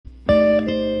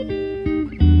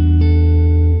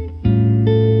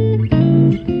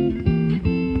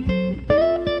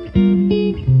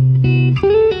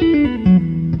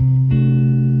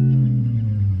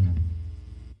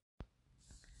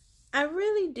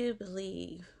do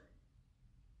believe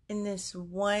in this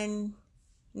one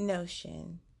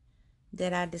notion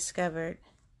that I discovered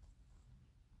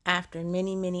after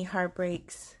many, many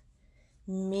heartbreaks,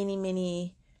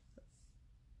 many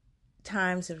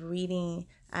times of reading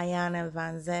Iyanla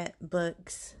Vanzant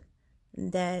books,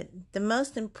 that the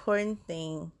most important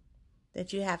thing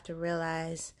that you have to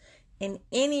realize in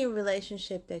any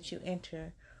relationship that you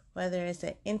enter, whether it's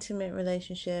an intimate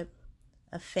relationship,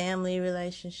 a family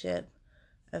relationship,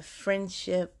 a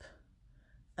friendship,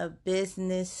 a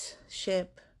business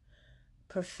ship,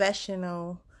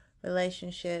 professional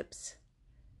relationships,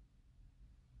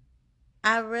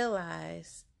 I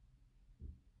realize,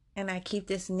 and I keep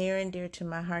this near and dear to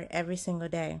my heart every single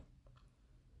day,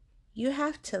 you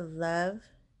have to love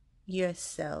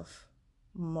yourself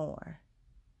more.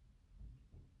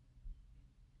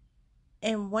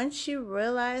 And once you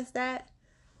realize that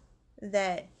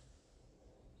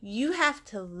you have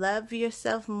to love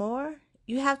yourself more,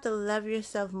 you have to love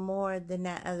yourself more than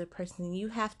that other person. You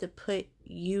have to put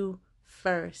you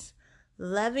first.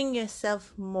 Loving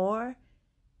yourself more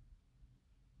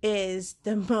is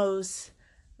the most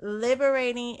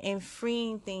liberating and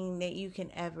freeing thing that you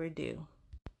can ever do.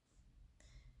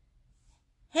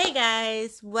 Hey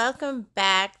guys, welcome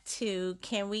back to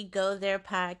Can We Go There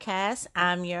podcast.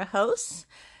 I'm your host,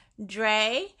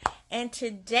 Dre, and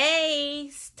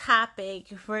today's topic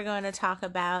we're going to talk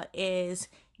about is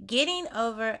getting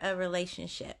over a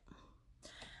relationship.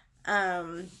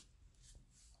 For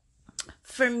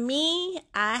me,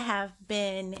 I have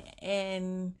been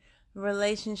in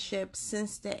relationships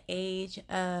since the age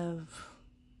of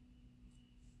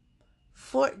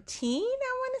 14,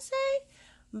 I want to say,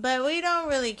 but we don't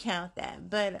really count that.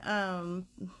 But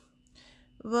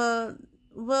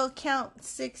we'll count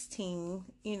 16,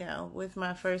 with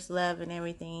my first love and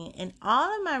everything. And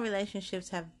all of my relationships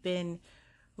have been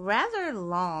rather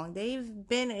long. They've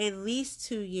been at least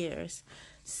 2 years.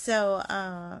 So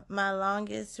my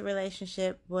longest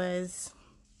relationship was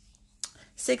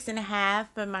 6.5,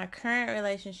 but my current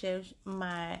relationship,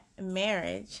 my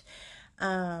marriage,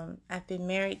 I've been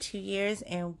married 2 years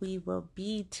and we will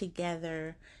be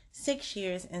together 6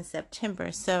 years in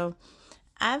September. So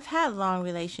I've had long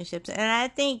relationships, and I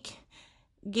think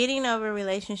getting over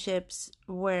relationships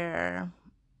where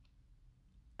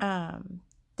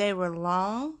they were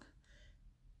long,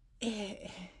 I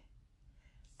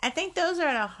think those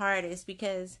are the hardest,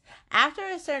 because after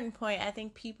a certain point, I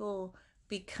think people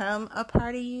become a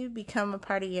part of you, become a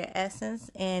part of your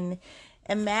essence, and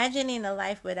imagining a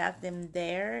life without them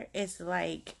there is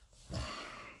like,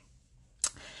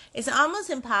 it's almost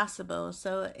impossible.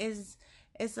 So it's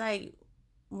like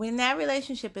when that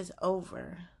relationship is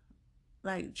over,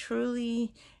 like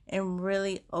truly and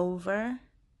really over,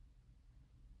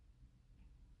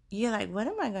 you're like, what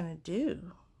am I going to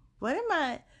do? What am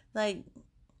I, like,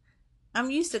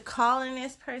 I'm used to calling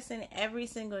this person every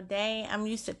single day. I'm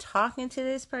used to talking to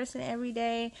this person every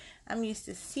day. I'm used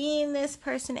to seeing this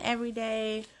person every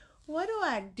day. What do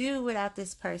I do without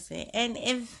this person? And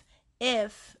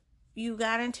if you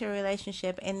got into a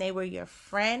relationship and they were your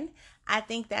friend, I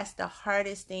think that's the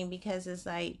hardest thing, because it's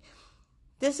like,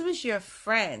 this was your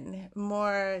friend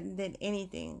more than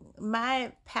anything.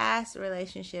 My past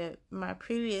relationship, my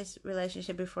previous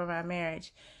relationship before my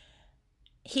marriage,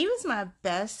 he was my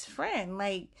best friend.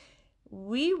 Like,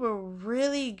 we were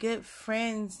really good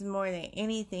friends more than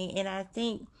anything. And I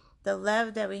think the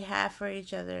love that we have for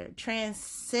each other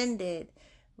transcended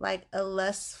like a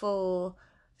lustful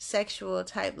sexual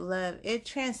type love. It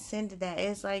transcended that.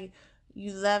 It's like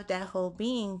you love that whole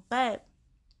being. But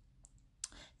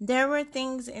there were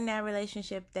things in that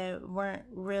relationship that weren't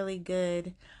really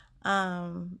good.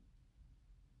 And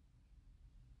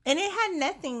it had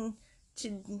nothing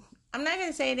to, I'm not going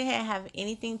to say it didn't have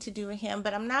anything to do with him,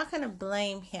 but I'm not going to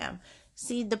blame him.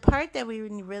 See, the part that we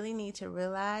really need to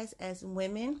realize as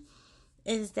women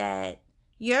is that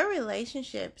your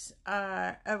relationships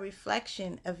are a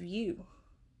reflection of you.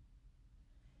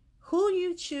 Who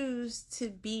you choose to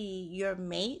be your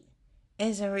mate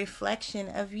is a reflection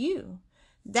of you.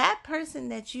 That person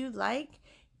that you like,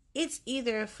 it's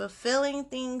either fulfilling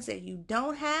things that you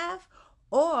don't have,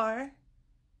 or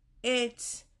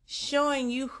it's showing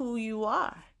you who you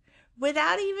are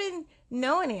without even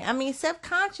knowing it. I mean,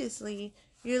 subconsciously,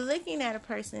 you're looking at a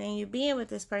person and you're being with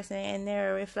this person, and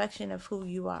they're a reflection of who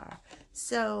you are.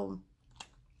 So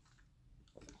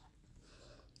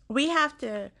we have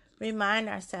to remind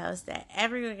ourselves that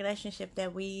every relationship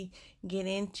that we get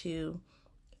into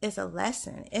is a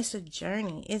lesson. It's a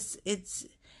journey. It's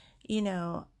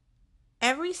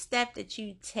every step that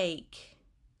you take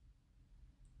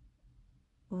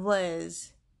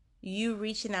was you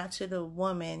reaching out to the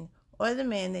woman or the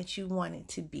man that you wanted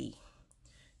to be.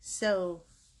 So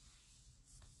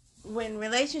when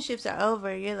relationships are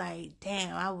over, you're like,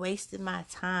 damn, I wasted my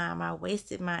time. I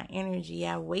wasted my energy.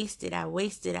 I wasted.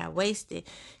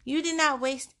 You did not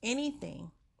waste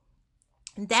anything.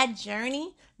 That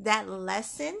journey, that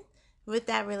lesson with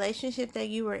that relationship that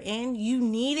you were in, you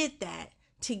needed that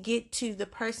to get to the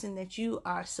person that you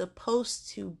are supposed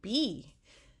to be.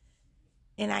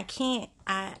 And I can't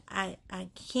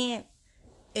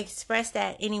express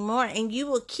that anymore. And you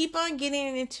will keep on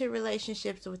getting into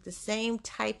relationships with the same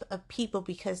type of people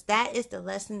because that is the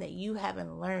lesson that you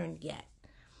haven't learned yet.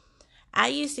 I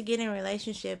used to get in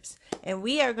relationships, and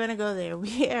we are going to go there.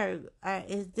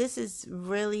 This is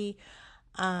really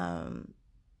a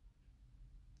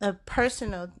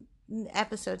personal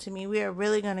episode to me. We are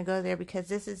really going to go there because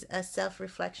this is a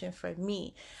self-reflection for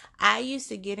me. I used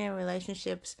to get in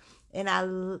relationships,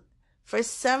 and for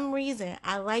some reason,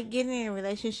 I like getting in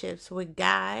relationships with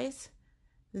guys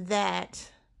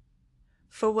that,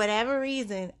 for whatever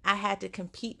reason, I had to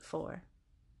compete for.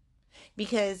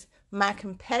 Because my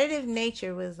competitive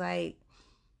nature was like,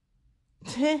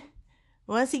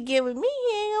 once he get with me,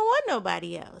 he ain't gonna want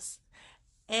nobody else.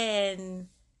 And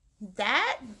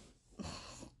that,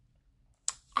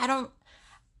 I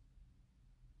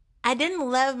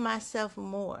didn't love myself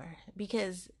more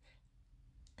because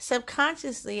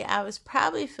subconsciously I was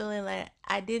probably feeling like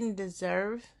I didn't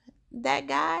deserve that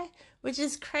guy, which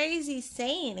is crazy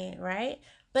saying it, right?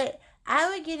 But I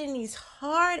would get in these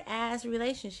hard ass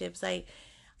relationships. Like,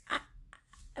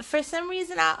 for some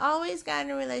reason, I always got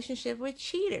in a relationship with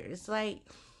cheaters. Like,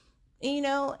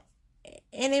 and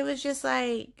it was just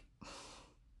like,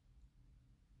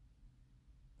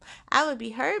 I would be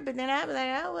hurt, but then I'd be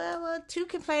like, oh, well, two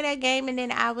can play that game, and then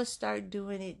I would start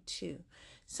doing it too.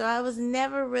 So I was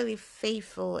never really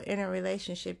faithful in a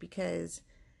relationship because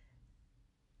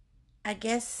I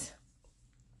guess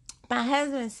my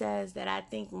husband says that I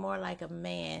think more like a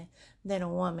man than a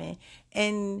woman.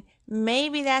 And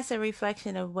maybe that's a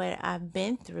reflection of what I've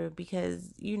been through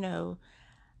because,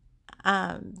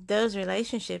 those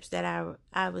relationships that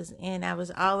I was in, I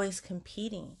was always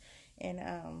competing. And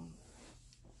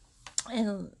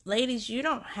ladies, you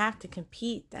don't have to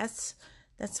compete. That's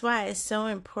why it's so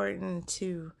important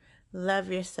to love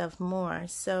yourself more.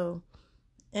 So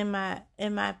in my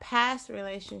past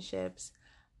relationships,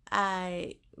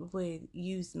 I would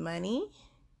use money.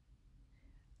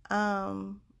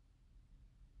 And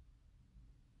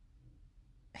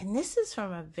this is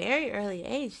from a very early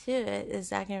age too.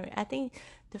 I think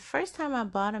the first time I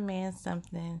bought a man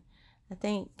something, I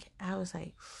think I was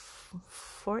like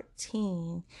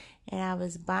 14, and I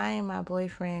was buying my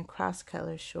boyfriend cross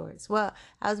color shorts. Well,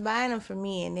 I was buying them for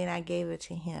me, and then I gave it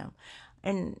to him.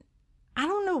 And I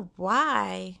don't know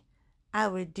why I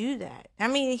would do that. I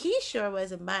mean, he sure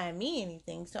wasn't buying me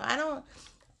anything. So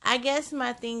I guess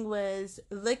my thing was,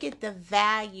 look at the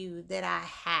value that I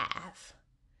have.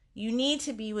 You need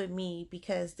to be with me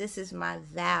because this is my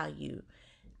value.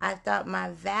 I thought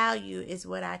my value is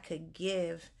what I could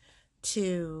give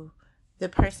to the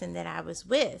person that I was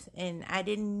with, and I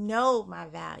didn't know my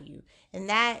value. And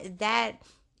that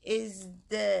is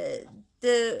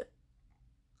the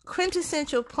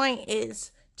quintessential point, is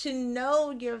to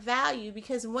know your value,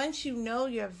 because once you know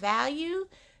your value,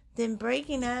 then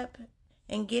breaking up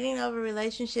and getting over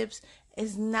relationships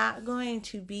is not going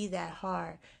to be that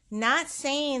hard. Not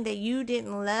saying that you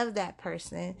didn't love that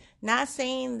person, not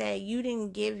saying that you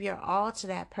didn't give your all to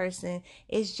that person.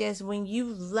 It's just when you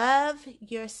love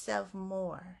yourself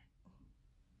more,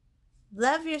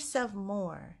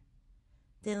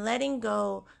 then letting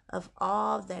go of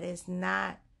all that is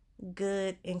not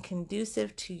good and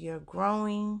conducive to your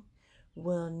growing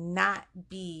will not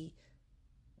be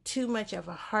too much of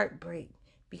a heartbreak,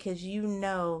 because you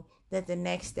know that the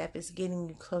next step is getting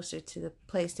you closer to the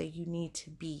place that you need to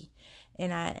be.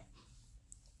 And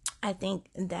I think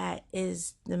that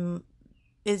is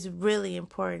really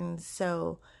important.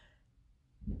 So,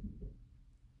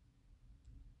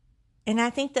 and I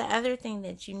think the other thing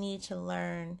that you need to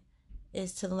learn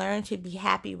is to learn to be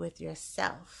happy with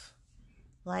yourself.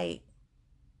 Like,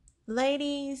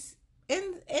 ladies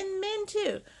and men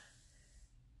too,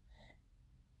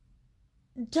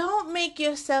 don't make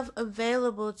yourself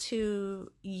available to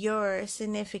your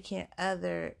significant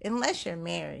other unless you're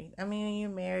married. I mean, when you're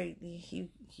married,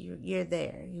 you're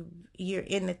there. You're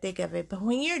in the thick of it. But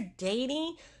when you're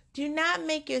dating, do not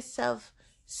make yourself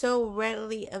so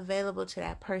readily available to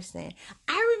that person.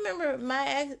 I remember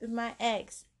my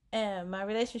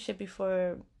relationship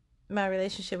before my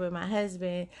relationship with my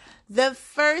husband, the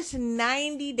first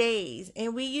 90 days,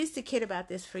 and we used to kid about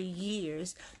this for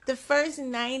years, the first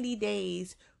 90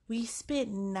 days, we spent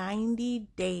 90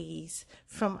 days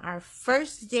from our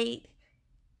first date,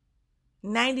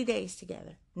 90 days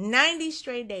together. 90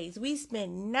 straight days. We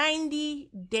spent 90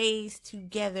 days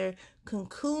together,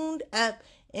 cocooned up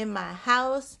in my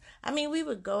house. I mean, we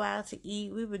would go out to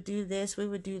eat, we would do this, we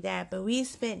would do that, but we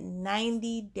spent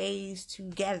 90 days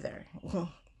together.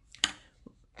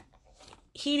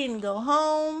 He didn't go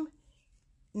home.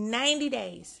 90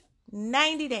 days.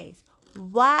 90 days.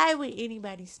 Why would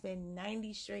anybody spend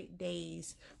 90 straight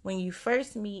days when you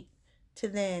first meet to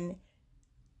then?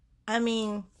 I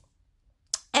mean,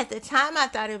 at the time I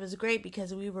thought it was great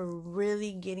because we were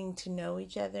really getting to know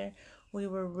each other. We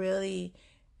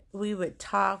would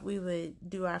talk, we would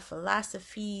do our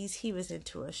philosophies. He was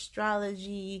into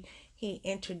astrology. He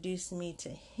introduced me to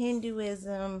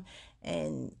Hinduism.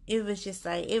 And it was just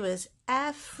like, it was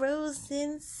afros,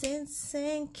 incense,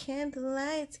 and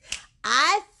candlelights.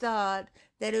 I thought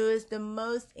that it was the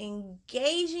most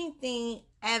engaging thing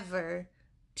ever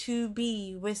to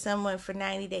be with someone for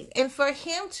 90 days. And for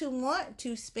him to want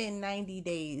to spend 90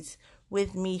 days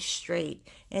with me straight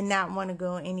and not want to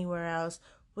go anywhere else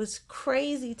was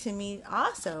crazy to me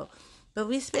also. But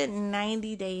we spent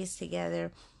 90 days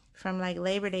together from like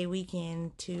Labor Day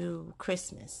weekend to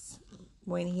Christmas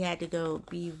when he had to go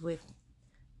be with,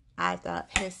 I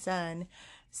thought, his son.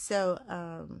 So,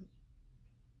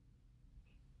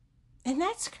 and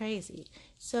that's crazy.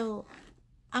 So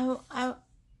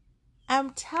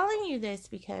I'm telling you this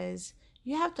because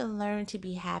you have to learn to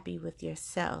be happy with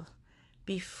yourself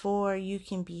before you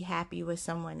can be happy with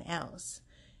someone else.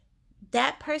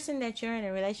 That person that you're in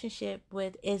a relationship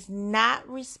with is not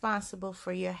responsible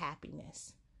for your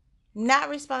happiness. Not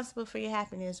responsible for your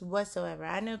happiness whatsoever.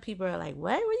 I know people are like,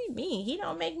 what do you mean? He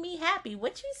don't make me happy.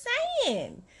 What you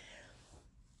saying?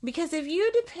 Because if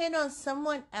you depend on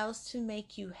someone else to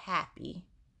make you happy,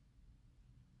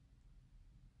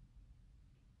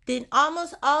 then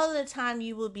almost all the time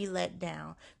you will be let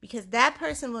down. Because that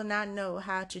person will not know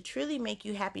how to truly make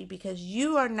you happy because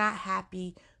you are not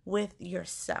happy with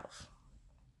yourself.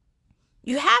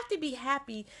 You have to be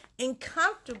happy and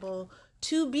comfortable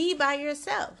to be by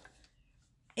yourself.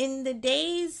 In the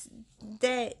days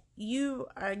that you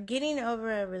are getting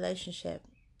over a relationship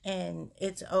and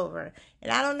it's over,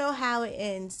 and I don't know how it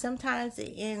ends. Sometimes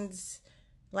it ends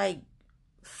like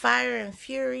fire and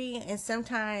fury, and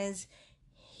sometimes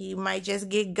he might just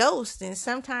get ghosted, and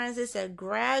sometimes it's a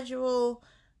gradual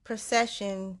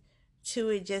procession to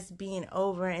it just being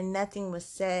over and nothing was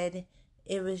said.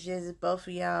 It was just both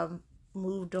of y'all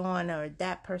moved on, or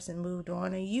that person moved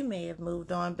on, or you may have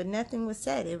moved on, but nothing was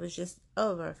said. It was just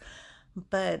over.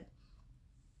 But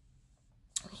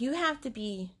you have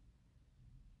to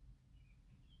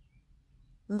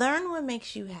learn what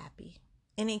makes you happy,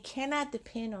 and it cannot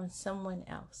depend on someone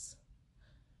else.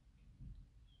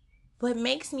 What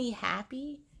makes me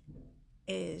happy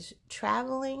is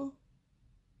traveling,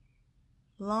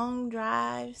 long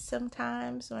drives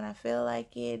sometimes when I feel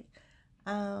like it,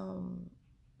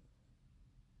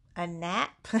 a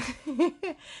nap.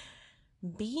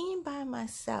 Being by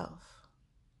myself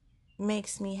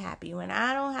makes me happy. When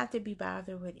I don't have to be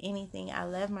bothered with anything, I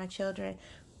love my children,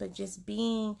 but just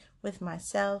being with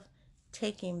myself,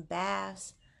 taking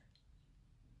baths,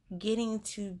 getting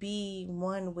to be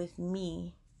one with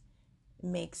me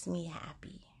makes me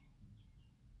happy.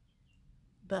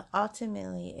 But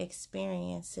ultimately,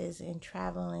 experiences and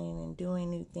traveling and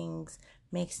doing new things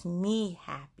makes me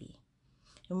happy.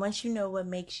 And once you know what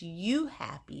makes you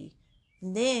happy,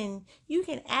 then you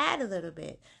can add a little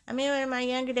bit. I mean, in my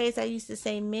younger days, I used to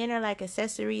say men are like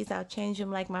accessories. I'll change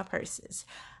them like my purses.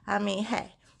 I mean,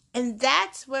 hey. And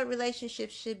that's what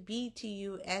relationships should be to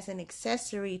you, as an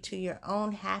accessory to your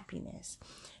own happiness.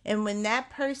 And when that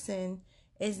person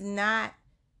is not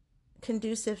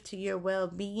conducive to your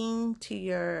well-being, to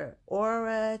your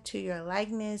aura, to your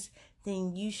likeness,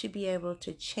 then you should be able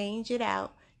to change it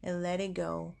out and let it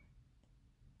go,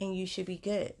 and you should be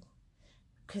good.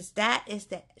 Because that is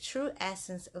the true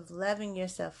essence of loving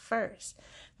yourself first.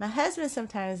 My husband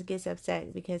sometimes gets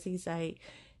upset because he's like,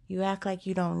 you act like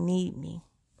you don't need me.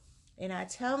 And I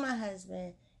tell my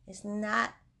husband, it's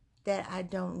not that I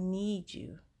don't need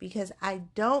you, because I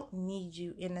don't need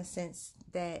you in the sense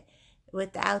that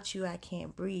without you I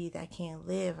can't breathe, I can't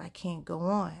live, I can't go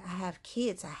on. I have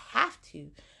kids, I have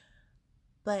to.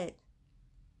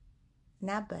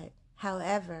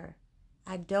 However,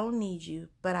 I don't need you,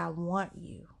 but I want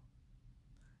you.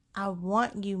 I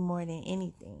want you more than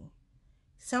anything.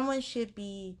 Someone should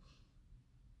be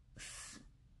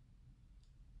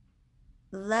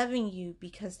loving you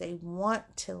because they want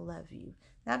to love you,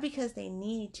 not because they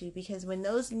need to. Because when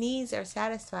those needs are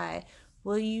satisfied,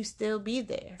 will you still be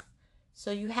there?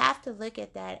 So you have to look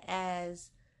at that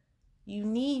as, you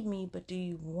need me, but do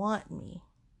you want me?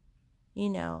 You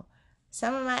know,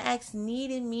 some of my ex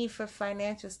needed me for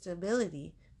financial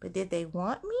stability, but did they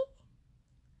want me?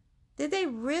 Did they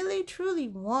really, truly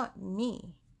want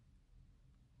me?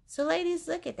 So ladies,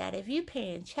 look at that. If you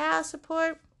paying child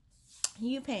support,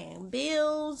 you paying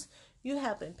bills, you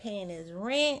helping paying his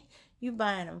rent, you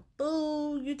buying him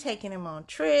food, you taking him on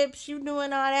trips, you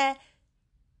doing all that,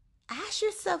 ask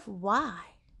yourself why.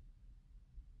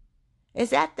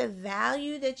 Is that the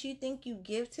value that you think you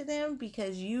give to them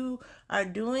because you are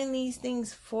doing these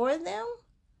things for them?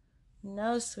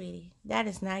 No, sweetie, that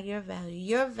is not your value.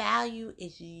 Your value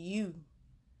is you.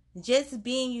 Just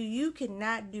being you, you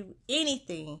cannot do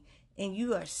anything and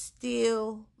you are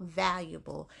still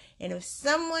valuable. And if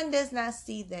someone does not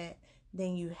see that,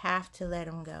 then you have to let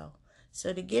them go.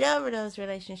 So to get over those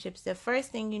relationships, the first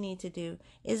thing you need to do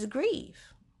is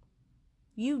grieve.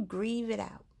 You grieve it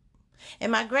out.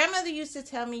 And my grandmother used to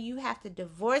tell me, you have to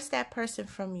divorce that person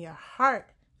from your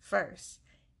heart first,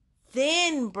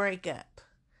 then break up.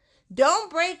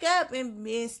 Don't break up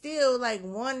and still like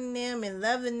wanting them and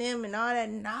loving them and all that.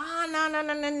 No.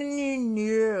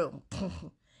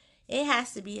 It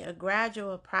has to be a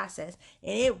gradual process,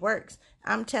 and it works.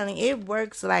 I'm telling you, it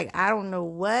works like I don't know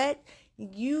what.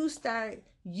 You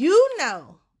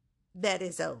know that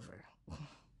it's over,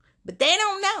 but they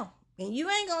don't know. And you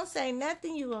ain't going to say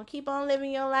nothing. You're going to keep on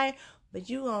living your life, but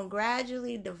you're going to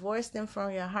gradually divorce them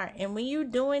from your heart. And when you're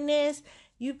doing this,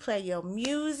 you play your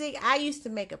music. I used to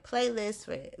make a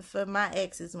playlist for my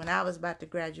exes when I was about to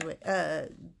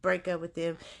break up with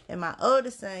them. And my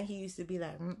oldest son, he used to be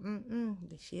like,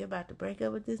 she about to break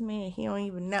up with this man. He don't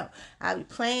even know. I be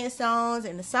playing songs,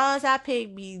 and the songs I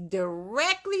pick be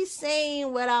directly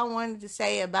saying what I wanted to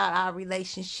say about our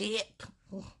relationship.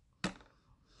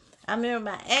 I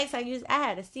remember my ex, I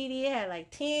had a CD, it had like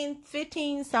 10,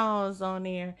 15 songs on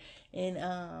there, and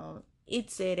it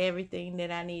said everything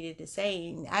that I needed to say.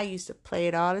 And I used to play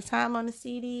it all the time on the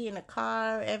CD, in the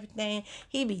car, everything.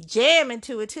 He'd be jamming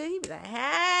to it too. He'd be like,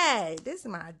 hey, this is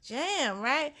my jam,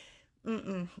 right?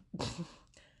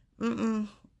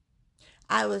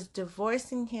 I was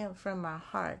divorcing him from my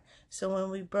heart. So when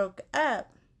we broke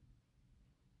up,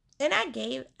 and I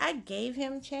gave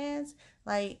him a chance,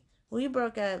 like, we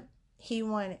broke up.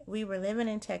 We were living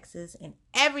in Texas, and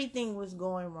everything was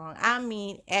going wrong. I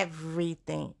mean,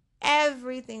 everything.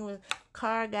 Everything was,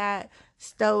 car got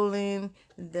stolen.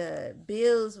 The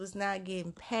bills was not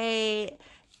getting paid.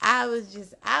 I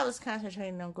was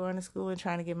concentrating on going to school and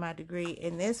trying to get my degree.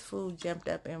 And this fool jumped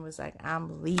up and was like,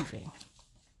 I'm leaving.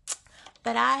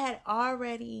 But I had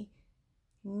already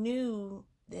knew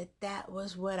that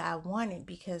was what I wanted,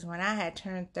 because when I had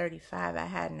turned 35, I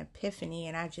had an epiphany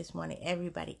and I just wanted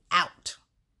everybody out.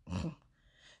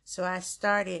 So I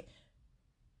started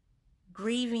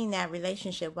grieving that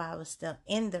relationship while I was still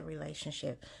in the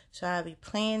relationship. So I'd be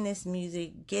playing this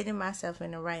music, getting myself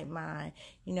in the right mind.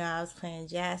 You know, I was playing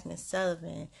Jasmine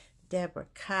Sullivan, Deborah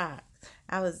Cox.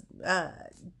 I was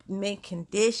mint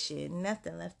condition,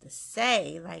 nothing left to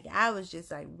say. Like, I was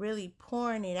just like really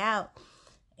pouring it out.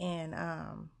 And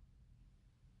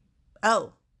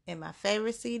and my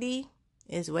favorite CD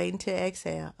is Waiting to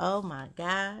Exhale. Oh my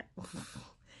God.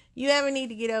 You ever need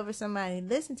to get over somebody,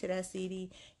 listen to that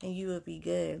CD and you will be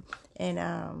good. And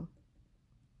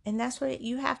that's what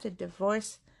you have to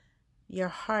divorce your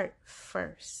heart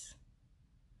first.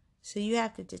 So you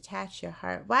have to detach your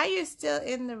heart while you're still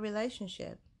in the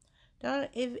relationship.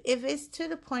 If it's to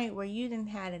the point where you didn't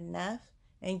had enough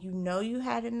and you know you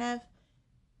had enough,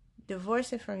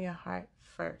 divorce it from your heart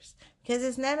first. Because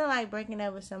it's nothing like breaking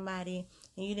up with somebody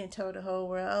and you didn't tell the whole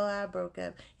world, oh, I broke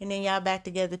up, and then y'all back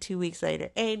together 2 weeks later.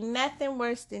 Ain't nothing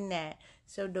worse than that.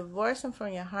 So divorce them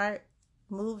from your heart.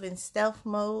 Move in stealth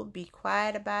mode. Be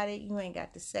quiet about it. You ain't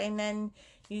got to say nothing.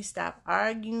 You stop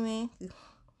arguing.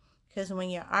 Because when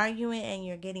you're arguing and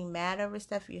you're getting mad over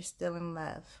stuff, you're still in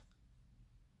love.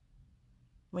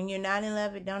 When you're not in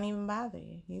love, it don't even bother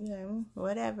you. You know,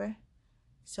 whatever.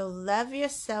 So love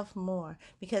yourself more.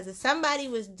 Because if somebody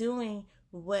was doing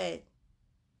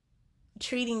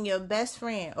treating your best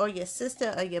friend or your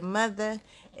sister or your mother,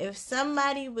 if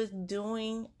somebody was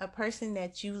doing a person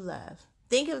that you love,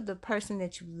 think of the person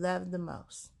that you love the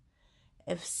most.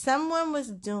 If someone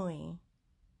was doing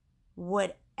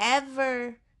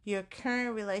whatever your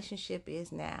current relationship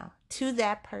is now to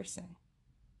that person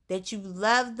that you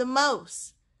love the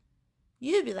most,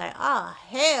 you'd be like, oh,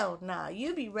 hell no.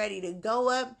 You'd be ready to go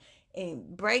up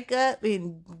and break up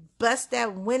and bust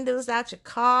that windows out your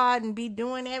car and be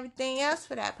doing everything else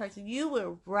for that person. You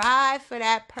would ride for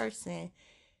that person,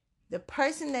 the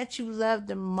person that you love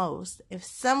the most. If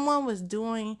someone was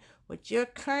doing what your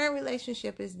current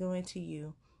relationship is doing to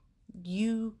you,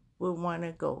 you would want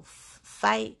to go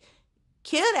fight,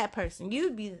 kill that person.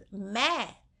 You'd be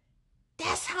mad.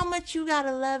 That's how much you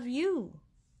gotta love you.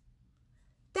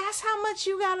 That's how much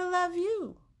you gotta love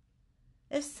you.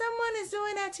 If someone is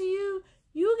doing that to you,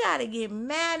 you gotta get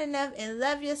mad enough and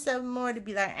love yourself more to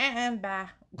be like, bye.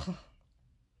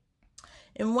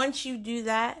 And once you do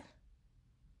that,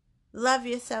 love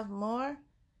yourself more,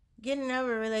 getting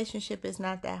over a relationship is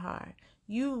not that hard.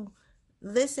 You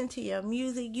listen to your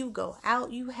music, you go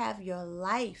out, you have your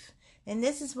life. And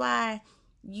this is why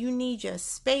you need your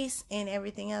space and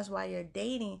everything else while you're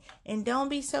dating. And don't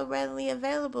be so readily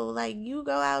available. Like, you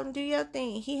go out and do your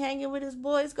thing. He hanging with his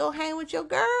boys, go hang with your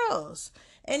girls.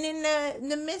 And in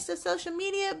the midst of social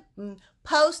media,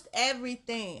 post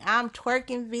everything. I'm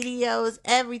twerking videos,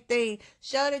 everything.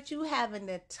 Show that you having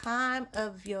the time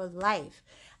of your life.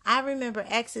 I remember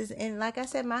exes, and like I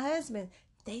said, my husband,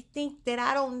 they think that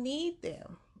I don't need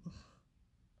them,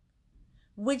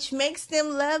 which makes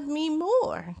them love me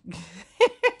more.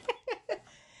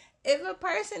 If a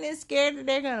person is scared that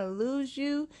they're going to lose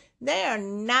you, they are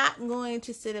not going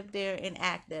to sit up there and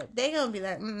act up. They're going to be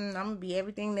like, I'm going to be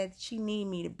everything that she need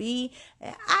me to be.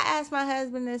 And I asked my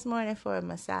husband this morning for a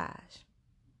massage.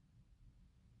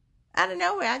 Out of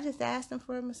nowhere, I just asked him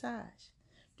for a massage.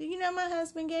 Do you know my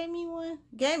husband gave me one?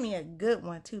 Gave me a good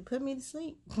one, too. Put me to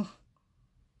sleep.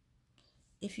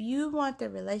 If you want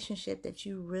the relationship that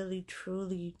you really,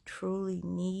 truly, truly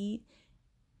need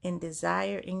and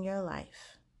desire in your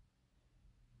life,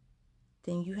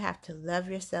 then you have to love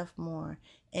yourself more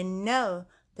and know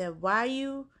that while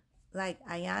you, like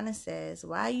Ayana says,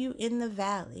 while you in the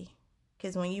valley,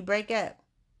 because when you break up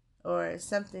or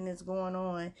something is going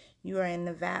on, you are in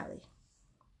the valley.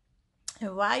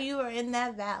 And while you are in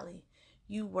that valley,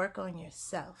 you work on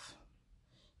yourself.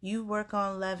 You work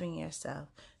on loving yourself.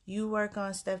 You work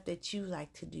on stuff that you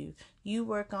like to do. You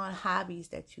work on hobbies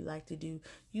that you like to do.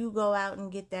 You go out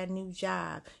and get that new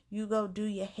job. You go do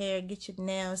your hair, get your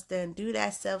nails done, do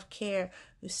that self-care.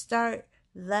 You start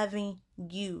loving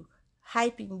you,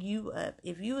 hyping you up.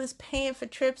 If you was paying for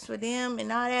trips for them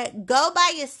and all that, go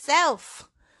by yourself.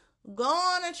 Go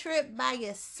on a trip by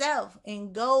yourself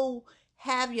and go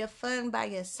have your fun by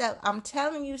yourself. I'm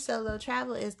telling you, solo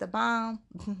travel is the bomb.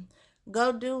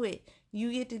 Go do it.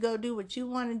 You get to go do what you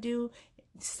want to do.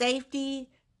 Safety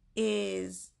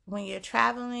is when you're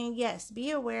traveling. Yes,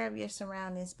 be aware of your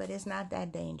surroundings, but it's not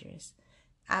that dangerous.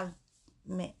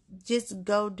 Just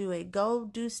go do it. Go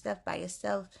do stuff by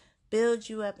yourself. Build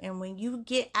you up. And when you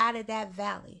get out of that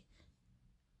valley,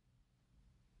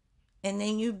 and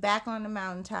then you back on the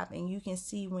mountaintop and you can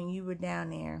see when you were down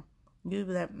there, you'll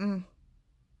be like,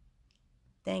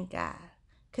 thank God.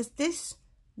 Because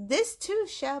this too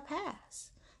shall pass.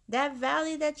 That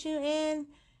valley that you're in,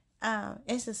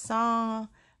 it's a song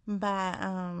by,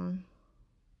 I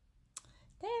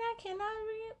cannot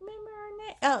remember her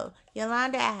name. Oh,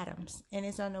 Yolanda Adams. And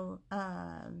it's on the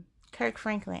Kirk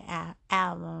Franklin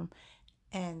album.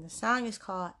 And the song is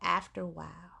called After a While.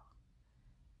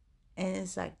 And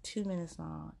it's like 2 minutes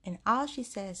long. And all she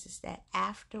says is that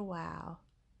after a while,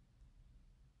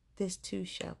 this too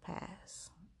shall pass.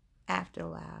 After a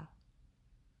while.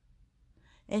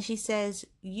 And she says,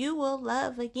 you will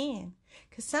love again.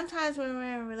 Because sometimes when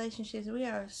we're in relationships, we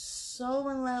are so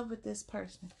in love with this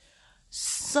person.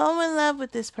 So in love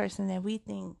with this person that we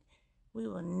think we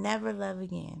will never love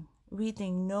again. We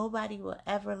think nobody will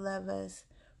ever love us.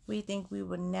 We think we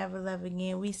will never love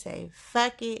again. We say,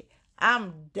 fuck it.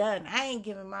 I'm done. I ain't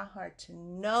giving my heart to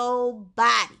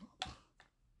nobody.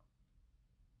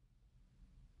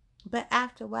 But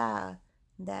after a while,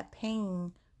 that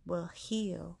pain will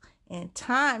heal. And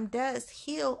time does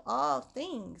heal all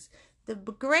things. The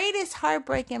greatest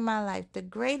heartbreak in my life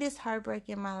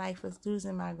was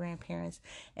losing my grandparents.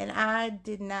 And I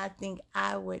did not think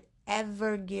I would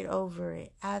ever get over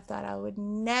it. I thought I would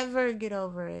never get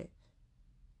over it.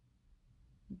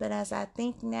 But as I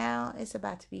think now,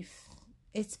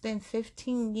 it's been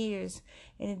 15 years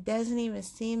and it doesn't even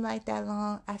seem like that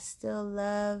long. I still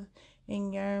love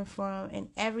and yearn for them. And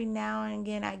every now and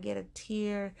again I get a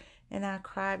tear and I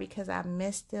cry because I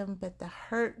missed them. But the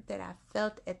hurt that I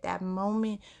felt at that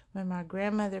moment when my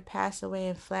grandmother passed away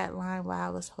and flatlined while I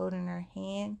was holding her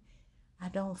hand, I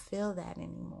don't feel that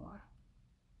anymore.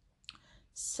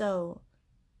 So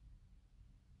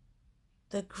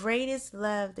the greatest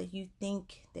love that you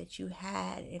think that you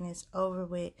had and it's over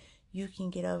with, you can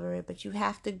get over it. But you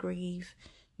have to grieve.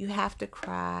 You have to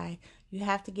cry. You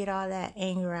have to get all that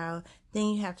anger out. Then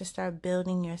you have to start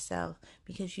building yourself,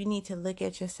 because you need to look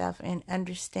at yourself and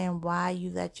understand why you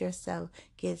let yourself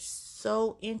get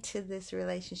so into this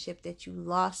relationship that you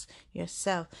lost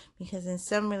yourself. Because in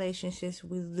some relationships,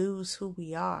 we lose who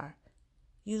we are.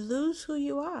 You lose who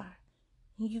you are.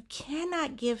 You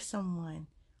cannot give someone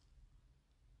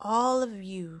all of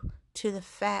you to the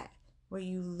fact where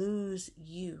you lose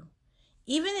you.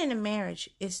 Even in a marriage,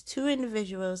 it's two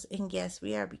individuals, and yes,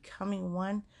 we are becoming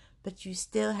one, but you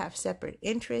still have separate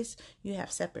interests, you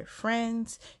have separate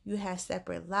friends, you have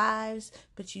separate lives,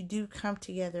 but you do come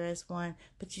together as one.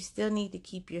 But you still need to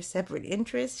keep your separate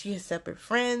interests, your separate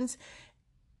friends,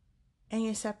 and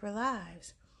your separate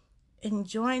lives, and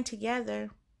join together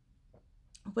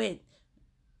with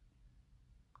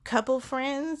couple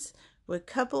friends, with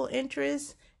couple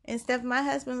interests and stuff. My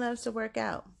husband loves to work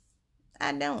out.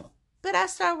 I don't. But I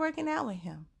start working out with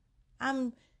him.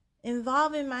 I'm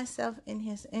involving myself in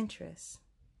his interests.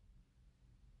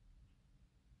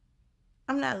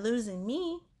 I'm not losing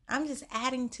me. I'm just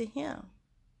adding to him.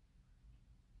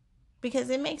 Because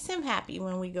it makes him happy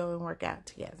when we go and work out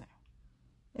together.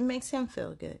 It makes him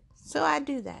feel good. So I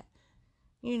do that.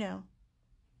 You know,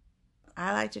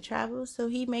 I like to travel, so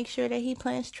he makes sure that he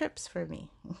plans trips for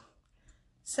me.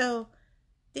 So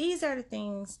these are the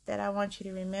things that I want you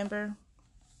to remember.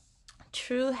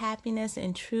 True happiness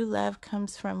and true love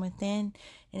comes from within.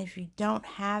 And if you don't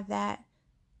have that,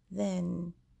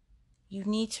 then you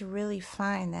need to really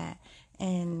find that.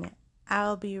 And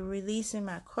I'll be releasing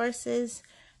my courses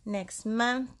next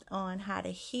month on how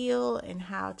to heal and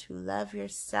how to love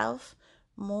yourself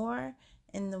more.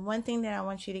 And the one thing that I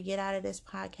want you to get out of this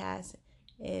podcast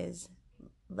is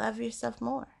love yourself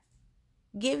more.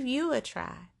 Give you a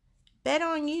try. Bet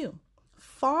on you.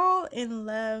 Fall in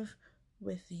love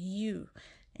with you.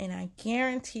 And I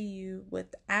guarantee you,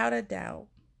 without a doubt,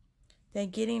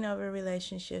 that getting over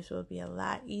relationships will be a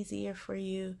lot easier for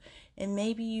you. And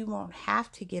maybe you won't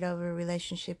have to get over a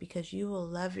relationship, because you will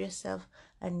love yourself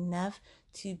enough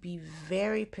to be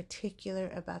very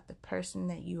particular about the person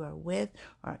that you are with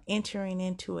or entering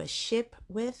into a ship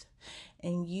with.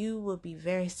 And you will be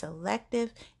very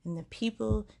selective, and the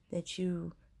people that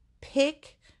you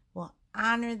pick will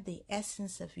honor the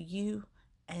essence of you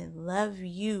and love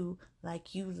you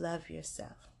like you love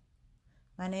yourself.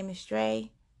 My name is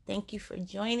Dre. Thank you for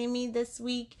joining me this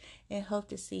week, and hope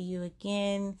to see you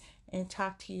again and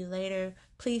talk to you later.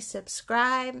 Please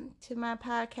subscribe to my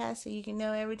podcast so you can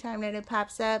know every time that it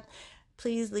pops up.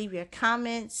 Please leave your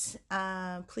comments.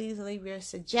 Please leave your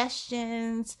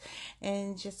suggestions,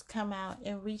 and just come out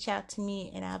and reach out to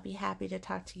me, and I'll be happy to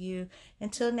talk to you.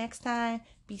 Until next time,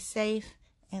 be safe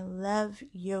and love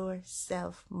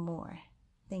yourself more.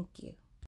 Thank you.